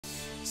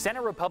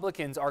Senate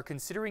Republicans are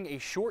considering a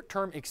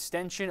short-term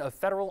extension of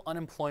federal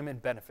unemployment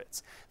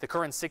benefits. The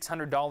current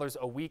 $600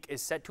 a week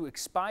is set to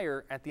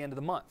expire at the end of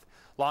the month.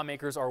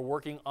 Lawmakers are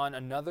working on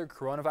another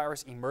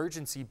coronavirus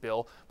emergency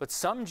bill, but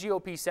some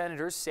GOP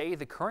senators say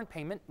the current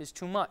payment is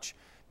too much.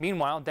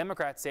 Meanwhile,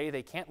 Democrats say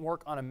they can't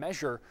work on a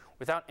measure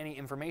without any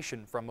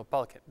information from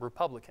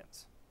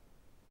Republicans.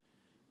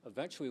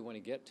 Eventually, we want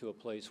to get to a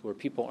place where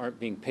people aren't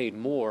being paid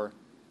more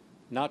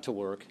not to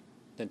work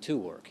than to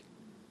work.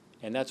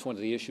 And that's one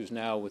of the issues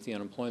now with the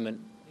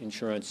unemployment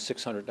insurance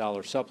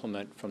 $600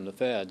 supplement from the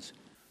feds.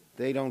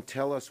 They don't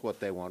tell us what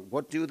they want.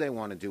 What do they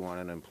want to do on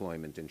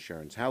unemployment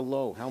insurance? How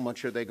low? How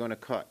much are they going to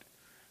cut?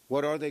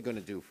 What are they going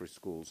to do for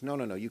schools? No.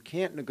 You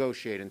can't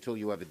negotiate until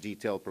you have a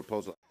detailed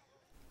proposal.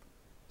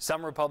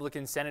 Some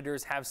Republican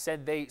senators have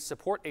said they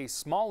support a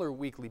smaller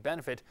weekly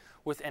benefit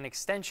with an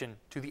extension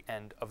to the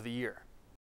end of the year.